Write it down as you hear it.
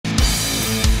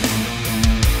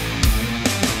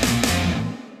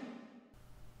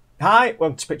Hi,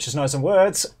 welcome to Pictures, Noise and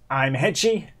Words. I'm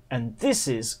Hedgy, and this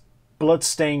is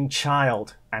Bloodstained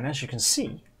Child. And as you can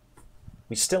see,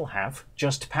 we still have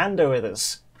JustPanda with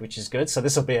us, which is good. So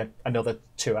this will be another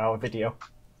 2-hour video.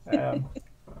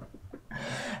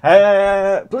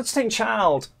 Bloodstained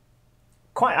Child,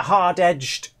 quite a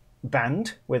hard-edged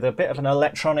band with a bit of an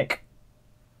electronic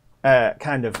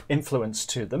kind of influence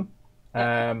to them.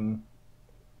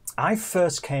 I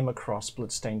first came across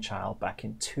Bloodstained Child back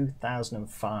in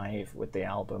 2005 with the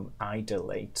album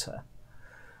Idolator.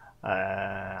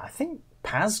 I think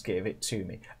Paz gave it to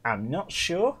me. I'm not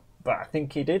sure, but I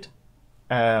think he did.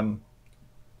 That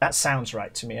sounds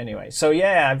right to me anyway. So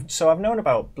yeah, I've known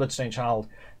about Bloodstained Child.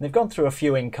 They've gone through a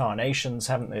few incarnations,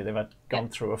 haven't they? They've gone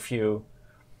through a few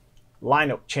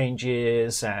lineup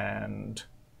changes, and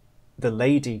the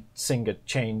lady singer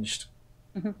changed,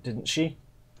 didn't she?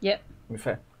 Yep. To be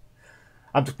fair.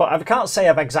 But I can't say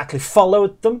I've exactly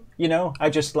followed them, you know. I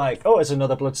just like, oh, there's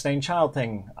another Bloodstained Child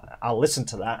thing. I'll listen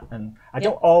to that, and I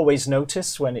don't always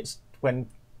notice when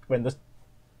the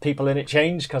people in it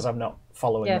change because I'm not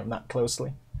following them that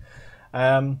closely.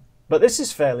 But this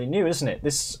is fairly new, isn't it?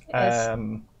 This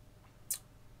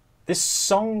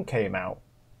song came out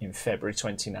in February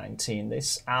 2019.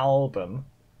 This album,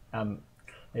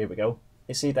 here we go.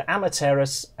 It's either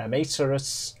Amateurus,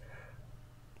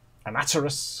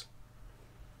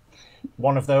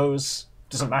 one of those,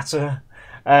 doesn't matter.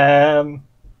 I'm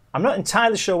not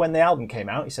entirely sure when the album came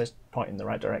out. He says, pointing in the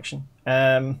right direction.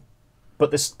 But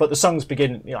the songs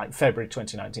begin like February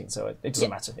 2019, so it doesn't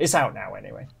matter. It's out now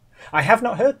anyway. I have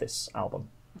not heard this album.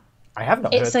 I have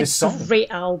not heard this song. It's a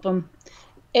great album.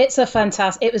 It's a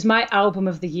fantastic. It was my album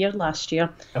of the year last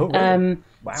year. Oh, really?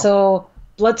 Wow. So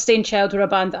Bloodstained Child were a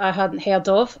band that I hadn't heard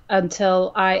of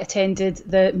until I attended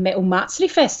the Metal Matsuri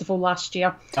Festival last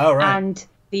year. Oh, right. And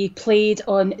they played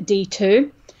on day 2,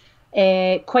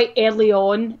 quite early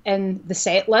on in the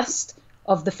set list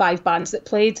of the 5 bands that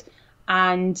played,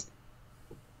 and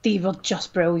they were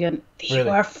just brilliant. They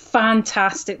were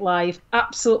fantastic live,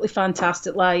 absolutely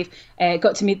fantastic live.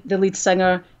 Got to meet the lead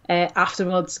singer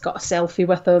afterwards, got a selfie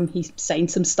with him. He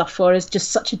signed some stuff for us.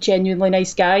 Just such a genuinely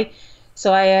nice guy.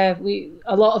 So a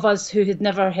lot of us who had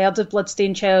never heard of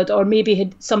Bloodstained Child, or maybe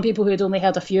had some people who had only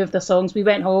heard a few of the songs, we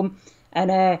went home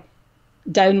and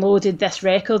downloaded this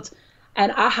record,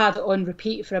 and I had it on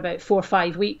repeat for about 4 or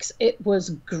 5 weeks. It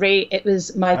was great. It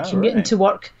was my commuting to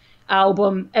work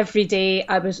album every day.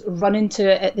 I was running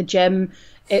to it at the gym.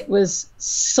 It was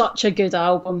such a good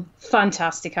album.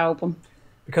 Fantastic album.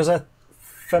 Because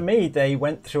for me, they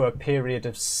went through a period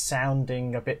of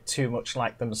sounding a bit too much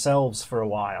like themselves for a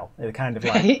while. It kind of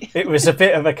like it was a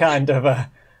bit of a kind of a,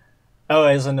 oh,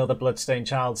 here's another Bloodstained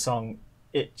Child song.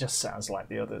 It just sounds like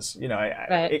the others, you know.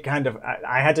 It kind of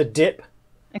I had a dip,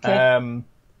 but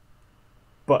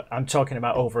I'm talking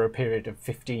about over a period of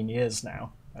 15 years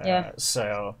now.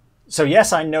 So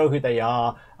yes, I know who they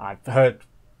are. I've heard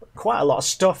quite a lot of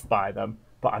stuff by them,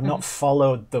 but I've not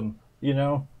followed them, you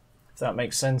know, if that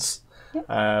makes sense.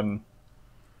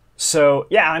 So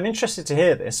yeah, I'm interested to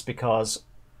hear this because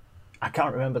I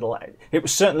can't remember it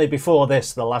was certainly before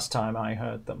this the last time I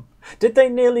heard them. Did they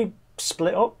nearly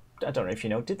split up? I don't know if you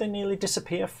know. Did they nearly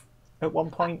disappear at one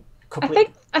point?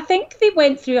 I think they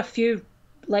went through a few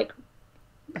like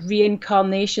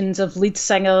reincarnations of lead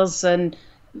singers and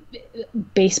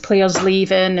bass players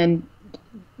leaving and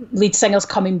lead singers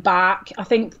coming back. I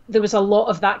think there was a lot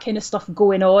of that kind of stuff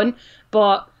going on.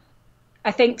 But I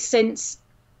think since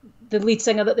the lead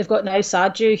singer that they've got now,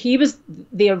 Saju, he was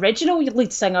the original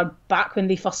lead singer back when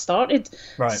they first started.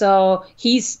 Right. So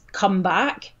he's come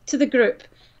back to the group.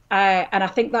 And I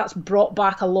think that's brought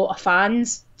back a lot of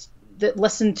fans that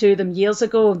listened to them years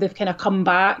ago. They've kind of come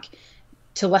back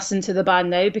to listen to the band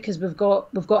now because we've got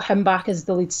him back as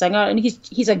the lead singer, and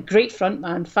he's a great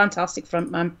frontman, fantastic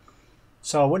frontman.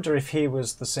 So I wonder if he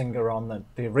was the singer on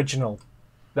the original,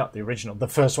 not the original, the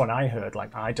first one I heard,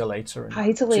 like Idolator in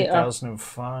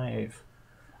 2005.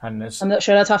 And I'm not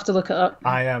sure. I'd have to look it up.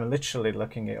 I am literally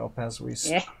looking it up as we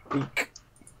speak.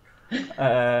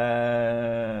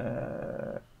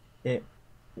 It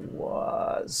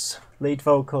was lead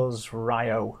vocals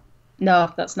Ryo.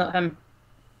 No, that's not him.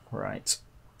 Right.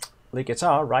 Lead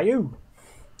guitar Ryu.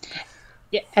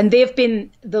 Yeah, and they've been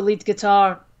the lead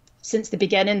guitar since the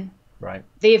beginning. Right.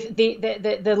 The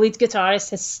lead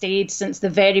guitarist has stayed since the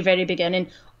very, very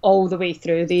beginning, all the way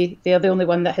through. They're the only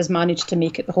one that has managed to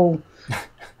make it the whole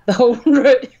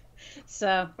route.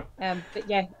 So, but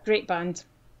yeah, great band.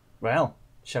 Well,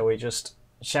 shall we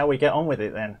get on with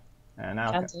it then?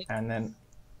 And then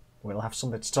we'll have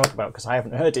something to talk about because I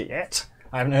haven't heard it yet.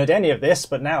 I haven't heard any of this,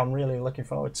 but now I'm really looking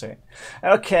forward to it.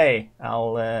 Okay,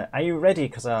 are you ready?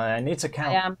 Because I need to count.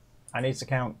 I am. I need to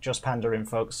count JustPanda in,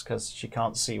 folks, because she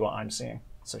can't see what I'm seeing,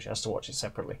 so she has to watch it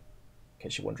separately. In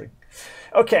case you're wondering.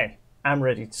 Okay, I'm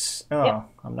ready. Yep.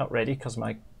 I'm not ready because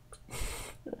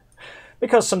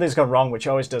because something's gone wrong, which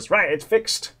always does. Right, it's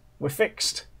fixed. We're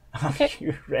fixed. Are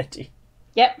you ready?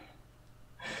 Yep.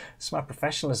 It's my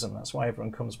professionalism. That's why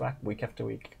everyone comes back week after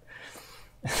week.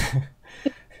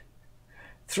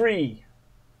 3,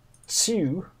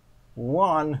 2,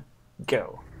 1,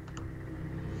 go.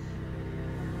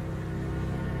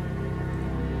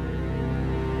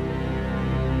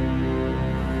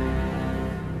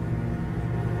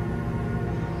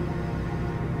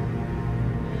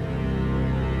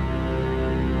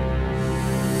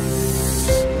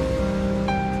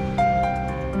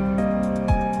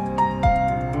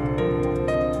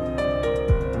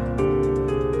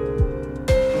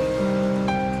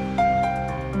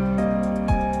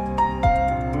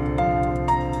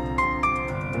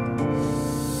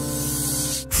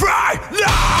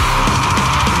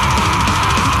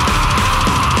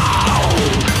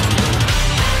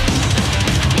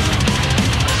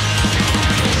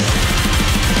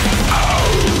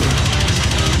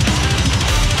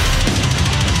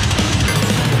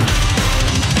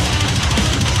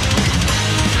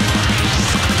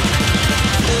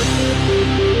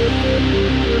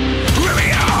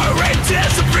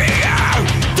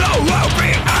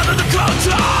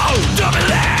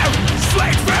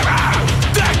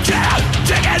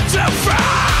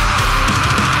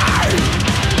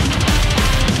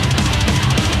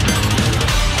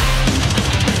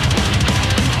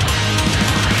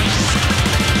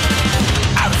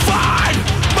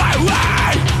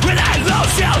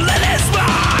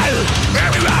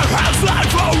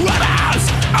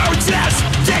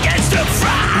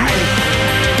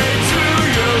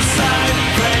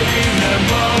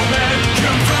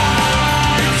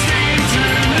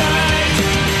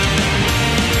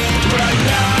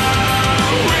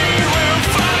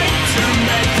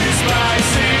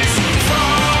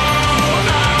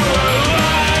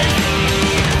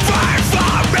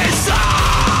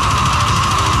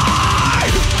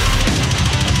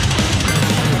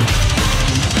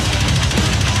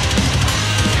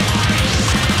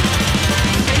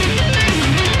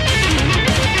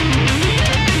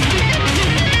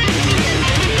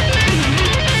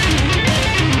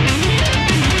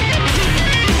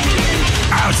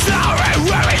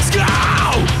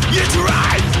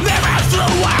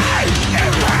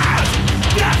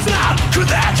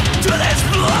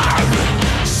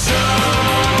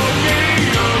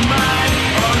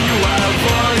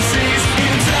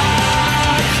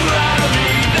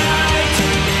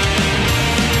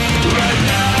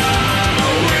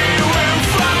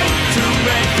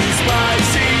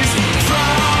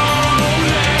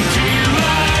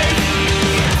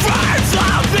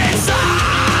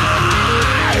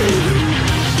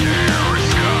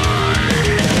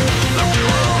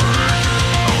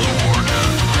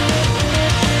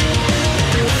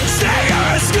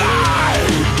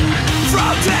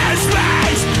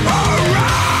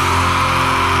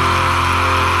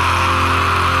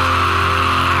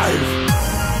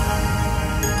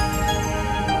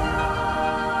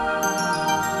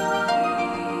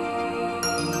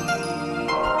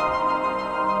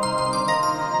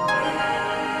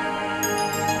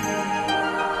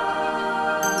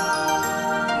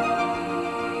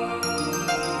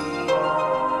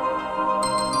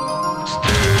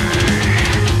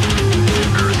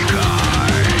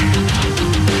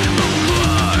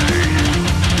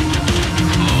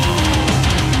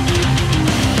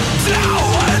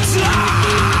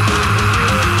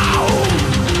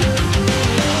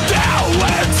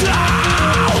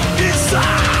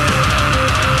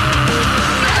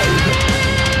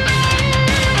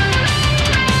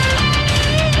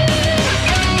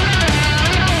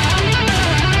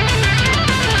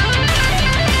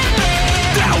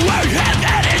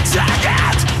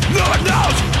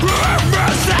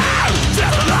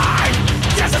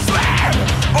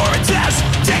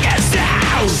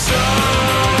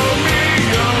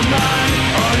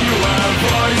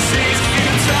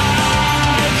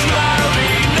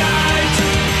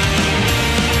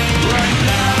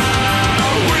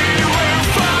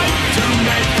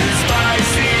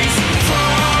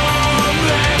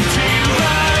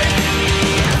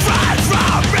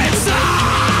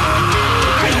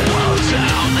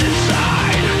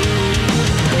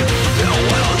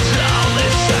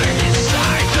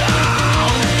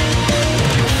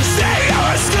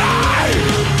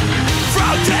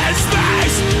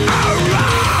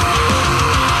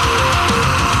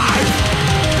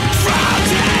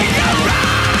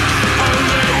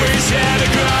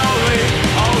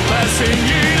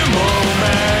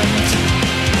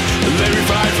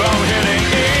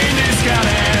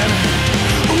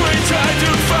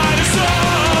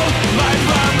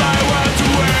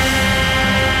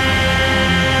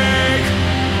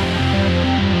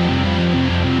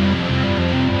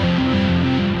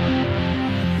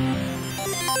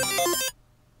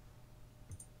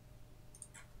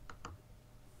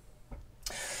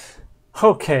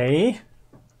 Okay,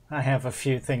 I have a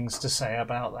few things to say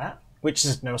about that, which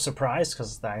is no surprise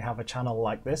because I have a channel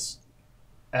like this.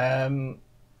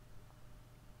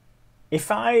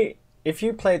 If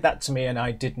you played that to me and I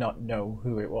did not know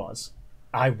who it was,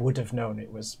 I would have known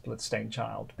it was Bloodstained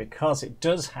Child because it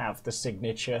does have the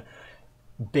signature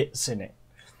bits in it.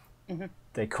 Mm-hmm.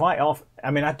 They quite often. I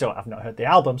mean, I've not heard the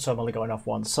album, so I'm only going off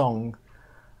one song.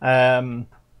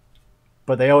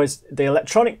 But the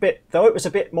electronic bit, though it was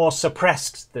a bit more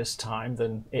suppressed this time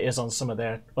than it is on some of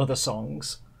their other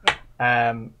songs,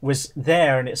 was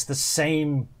there, and it's the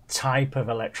same type of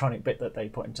electronic bit that they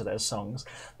put into their songs.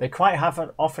 They quite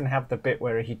often have the bit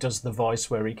where he does the voice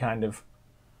where he kind of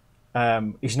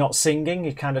he's not singing,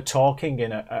 he's kind of talking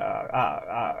in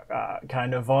a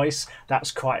kind of voice.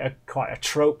 That's quite a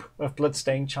trope of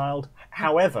Bloodstained Child.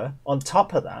 However, on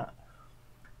top of that,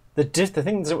 the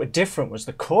things that were different was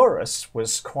the chorus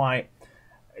was quite.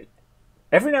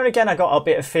 Every now and again, I got a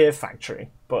bit of Fear Factory,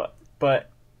 but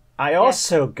I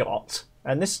also got,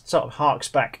 and this sort of harks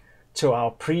back to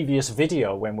our previous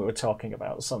video when we were talking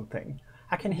about something.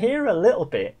 I can hear a little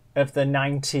bit of the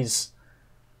 90s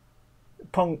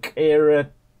punk era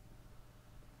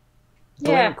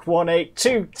Blink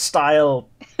 182 style.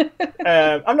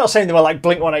 I'm not saying they were like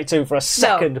Blink 182 for a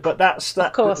second, but that's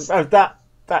that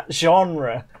that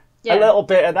genre. Yeah. A little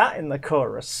bit of that in the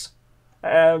chorus.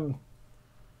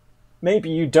 Maybe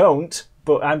you don't,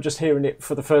 but I'm just hearing it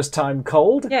for the first time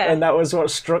cold, and that was what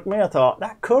struck me. I thought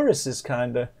that chorus is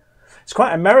it's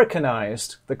quite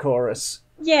Americanized, the chorus.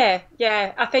 Yeah.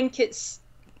 I think it's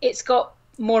got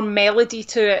more melody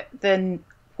to it than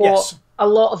what a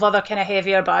lot of other kind of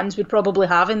heavier bands would probably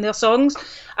have in their songs.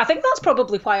 I think that's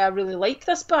probably why I really like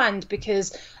this band,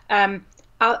 because I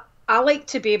like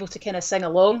to be able to kind of sing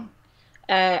along.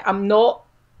 I'm not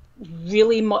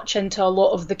really much into a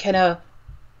lot of the kind of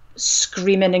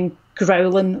screaming and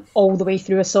growling all the way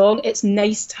through a song. It's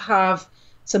nice to have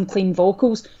some clean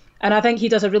vocals, and I think he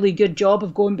does a really good job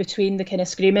of going between the kind of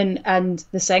screaming and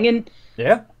the singing.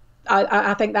 Yeah.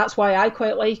 I think that's why I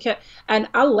quite like it. And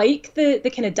I like the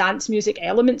kind of dance music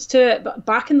elements to it. But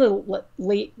back in the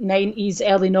late 90s,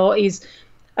 early 90s,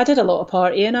 I did a lot of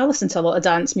partying. I listened to a lot of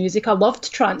dance music. I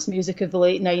loved trance music of the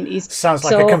late 90s. Sounds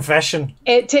like a confession.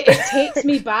 It takes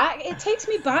me back. It takes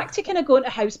me back to kind of going to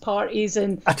house parties.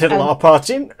 And I did a lot of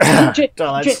partying.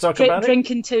 Don't like to talk about it.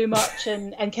 Drinking too much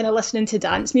and kind of listening to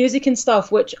dance music and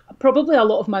stuff, which probably a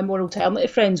lot of my more alternative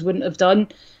friends wouldn't have done,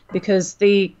 because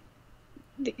they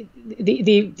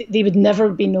would never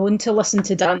be known to listen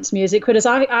to dance music, whereas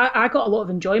I got a lot of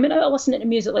enjoyment out of listening to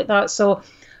music like that. So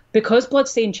because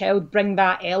Bloodstained Child bring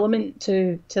that element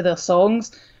to their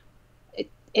songs,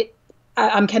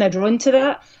 I'm kind of drawn to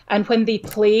that. And when they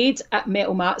played at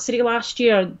Metal Matsuri last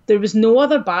year, there was no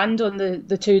other band on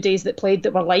the 2 days that played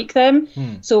that were like them.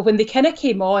 So when they kind of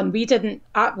came on,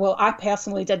 I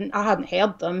personally didn't. I hadn't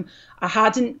heard them. I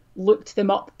hadn't looked them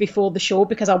up before the show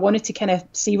because I wanted to kind of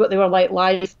see what they were like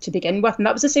live to begin with. And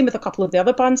that was the same with a couple of the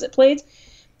other bands that played.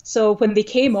 So when they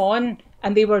came on,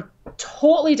 and they were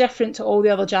totally different to all the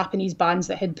other Japanese bands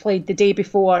that had played the day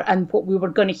before and what we were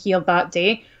going to hear that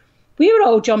day, we were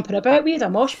all jumping about. We had a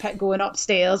mosh pit going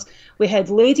upstairs. We had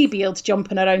Lady Beard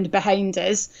jumping around behind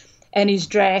us in his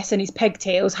dress and his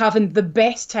pigtails, having the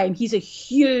best time. He's a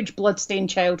huge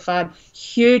Bloodstained Child fan,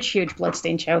 huge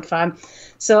Bloodstained Child fan.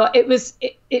 So they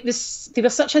were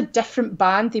such a different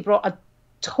band. They brought a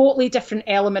totally different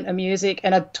element of music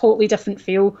and a totally different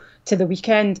feel to the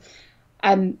weekend.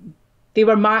 And they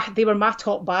were my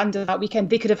top band of that weekend.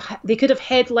 They could have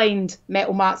headlined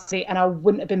Metal Matsuri, and I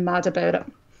wouldn't have been mad about it.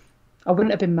 I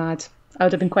wouldn't have been mad. I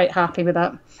would have been quite happy with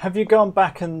that. Have you gone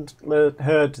back and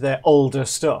heard their older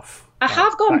stuff? I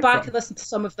have gone back and listened to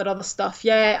some of their other stuff.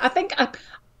 Yeah, I think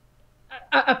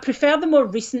I prefer the more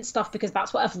recent stuff because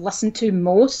that's what I've listened to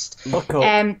most. Look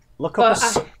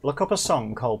up a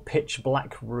song called "Pitch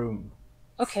Black Room."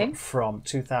 Okay. From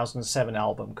 2007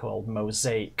 album called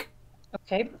Mosaic.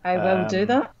 Okay, I will do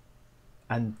that.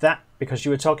 And that, because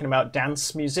you were talking about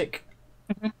dance music,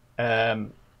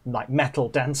 like metal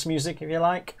dance music, if you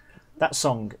like, that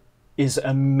song is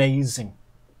amazing.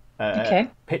 Okay.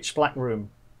 Pitch Black Room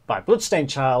by Bloodstained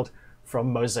Child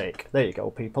from Mosaic. There you go,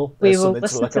 people. We will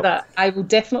listen to that. I will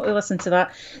definitely listen to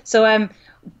that. So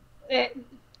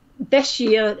this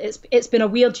year, it's been a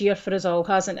weird year for us all,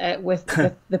 hasn't it, with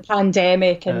the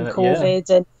pandemic and COVID,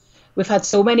 and we've had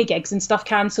so many gigs and stuff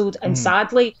cancelled. And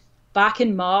sadly, back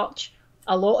in March,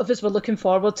 a lot of us were looking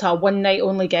forward to a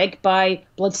one-night-only gig by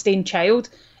Bloodstained Child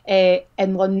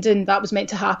in London. That was meant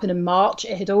to happen in March.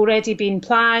 It had already been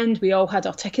planned. We all had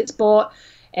our tickets bought.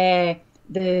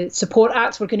 The support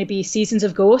acts were going to be Seasons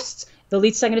of Ghosts the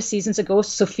lead singer of Seasons Ago,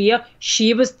 Sophia,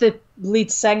 she was the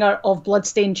lead singer of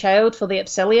Bloodstained Child for the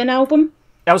Obsidian album.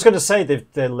 I was going to say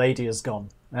the lady is gone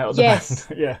out of the band.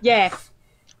 Yeah. Yeah.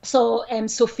 So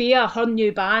Sophia, her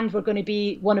new band, were going to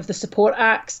be one of the support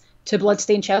acts to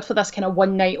Bloodstained Child for this kind of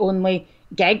one night only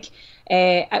gig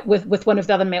with one of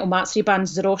the other Metal Matsuri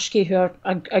bands, Zoroshki, who are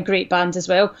a great band as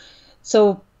well.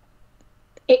 So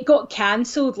it got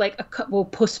cancelled,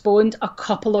 postponed a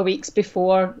couple of weeks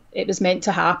before it was meant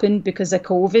to happen because of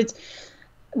COVID.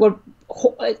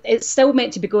 It's still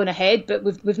meant to be going ahead, but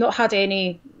we've not had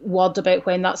any word about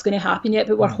when that's going to happen yet.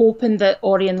 But we're hoping that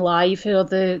Orion Live, who are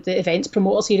the events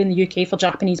promoters here in the UK for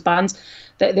Japanese bands,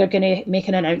 that they're going to make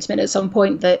an announcement at some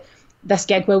point that this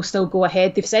gig will still go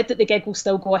ahead. They've said that the gig will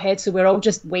still go ahead, so we're all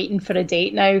just waiting for a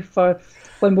date now for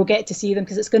when we'll get to see them,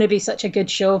 because it's going to be such a good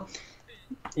show.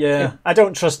 Yeah, I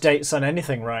don't trust dates on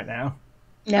anything right now.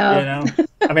 No. You know?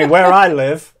 I mean, where I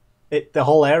live, the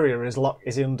whole area is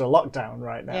under lockdown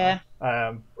right now. Yeah.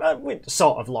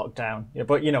 Sort of lockdown,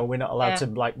 but we're not allowed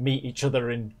to meet each other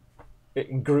in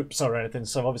groups or anything.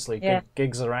 So obviously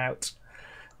gigs are out.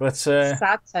 But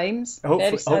sad times.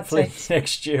 Hopefully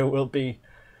next year will be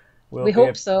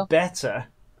hope so. Better.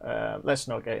 Let's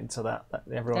not get into that.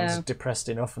 Everyone's depressed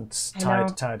enough and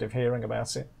tired of hearing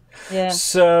about it. Yeah.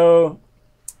 So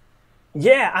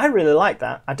I really like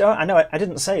that. I know I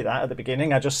didn't say that at the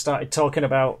beginning. I just started talking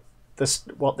about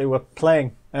what they were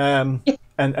playing.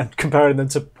 And comparing them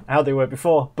to how they were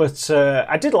before, but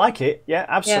I did like it,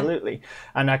 absolutely. Yeah.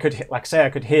 And I could, I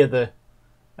could hear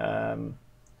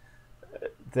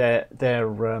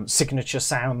their signature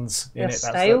sounds in it.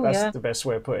 Style, that's the best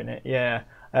way of putting it. Yeah.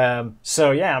 I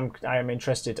am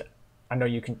interested. I know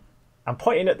you can. I'm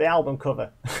pointing at the album cover.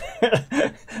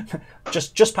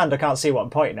 JustPanda can't see what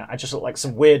I'm pointing at. I just look like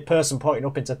some weird person pointing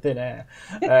up into thin air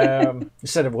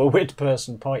instead of a weird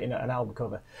person pointing at an album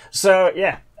cover. So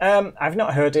I've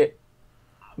not heard it,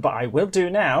 but I will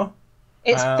do now.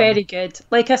 It's very good.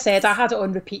 Like I said, I had it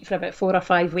on repeat for about 4 or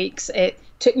 5 weeks. It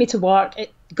took me to work.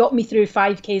 It got me through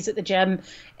 5Ks at the gym.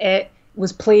 It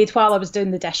was played while I was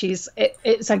doing the dishes.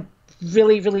 It's a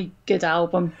really, really good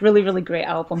album. Really, really great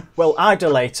album. Well,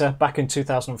 Idolator, back in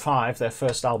 2005, their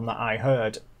first album that I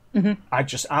heard,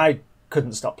 I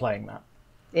couldn't stop playing that.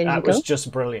 That was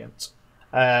just brilliant.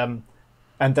 And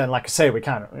then, like I say, we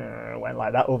kind of went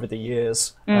like that over the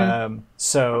years.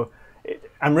 So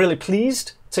I'm really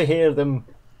pleased to hear them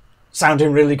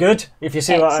sounding really good, if you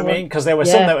see what I mean. Because there were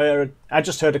some that were, I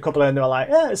just heard a couple and they were like,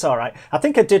 it's all right. I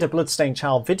think I did a Bloodstained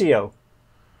Child video.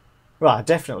 Well, I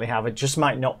definitely have. It just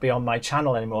might not be on my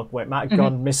channel anymore. It might have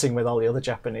gone missing with all the other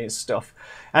Japanese stuff.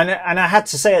 And I had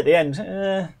to say at the end,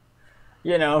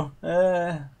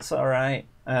 it's all right.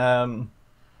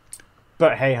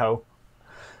 But hey-ho.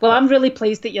 Well, I'm really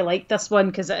pleased that you like this one,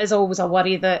 because it is always a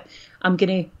worry that I'm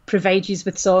going to provide you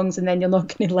with songs and then you're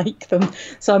not going to like them.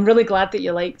 So I'm really glad that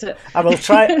you liked it. I will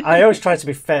try. I always try to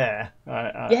be fair.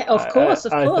 Of course.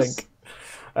 I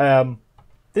think.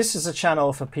 This is a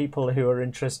channel for people who are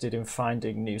interested in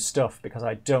finding new stuff, because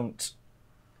I don't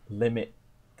limit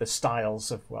the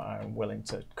styles of what I'm willing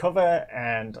to cover,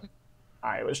 and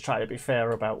I always try to be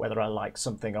fair about whether I like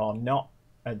something or not,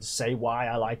 and say why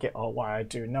I like it or why I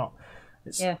do not.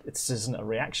 This isn't a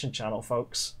reaction channel,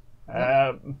 folks.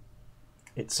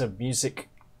 It's a music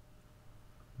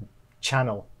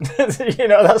channel.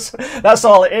 That's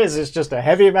all it is. It's just a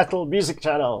heavy metal music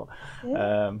channel.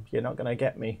 You're not going to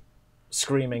get me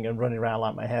screaming and running around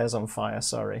like my hair's on fire.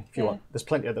 Sorry. If you want, there's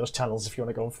plenty of those channels if you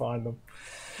want to go and find them.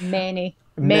 Many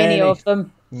of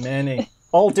them. Many.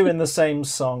 All doing the same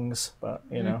songs, but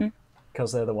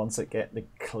because they're the ones that get the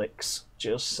clicks.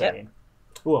 Just saying.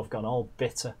 Oh, I've gone all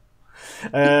bitter.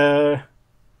 But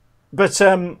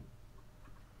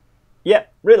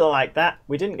really like that.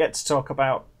 We didn't get to talk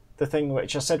about the thing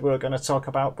which I said we were going to talk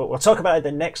about, but we'll talk about it in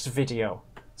the next video.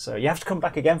 So you have to come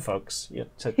back again, folks,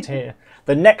 to hear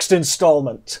the next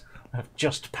instalment of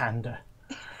JustPanda.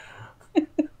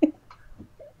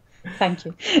 Thank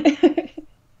you.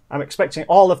 I'm expecting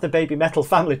all of the Baby Metal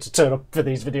family to turn up for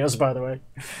these videos, by the way.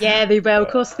 Yeah, they will.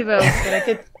 Of course they will.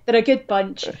 They're a good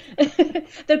bunch.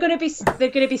 They're going to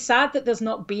be sad that there's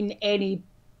not been any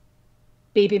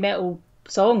Baby Metal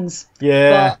songs.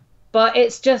 Yeah. But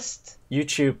it's just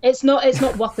YouTube. It's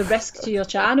not worth the risk to your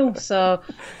channel. So,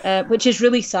 which is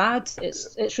really sad.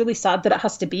 It's really sad that it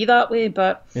has to be that way.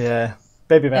 But yeah,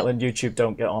 Baby Metal and YouTube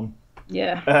don't get on.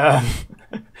 Yeah.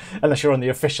 Unless you're on the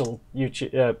official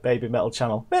YouTube Baby Metal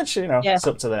channel, which it's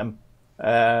up to them.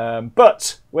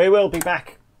 But we will be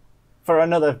back for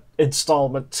another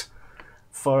installment.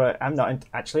 I'm not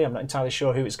entirely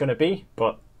sure who it's going to be,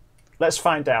 but let's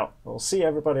find out. We'll see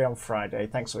everybody on Friday.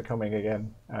 Thanks for coming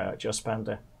again,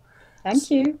 JustPanda.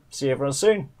 Thank you. See everyone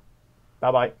soon.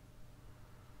 Bye-bye.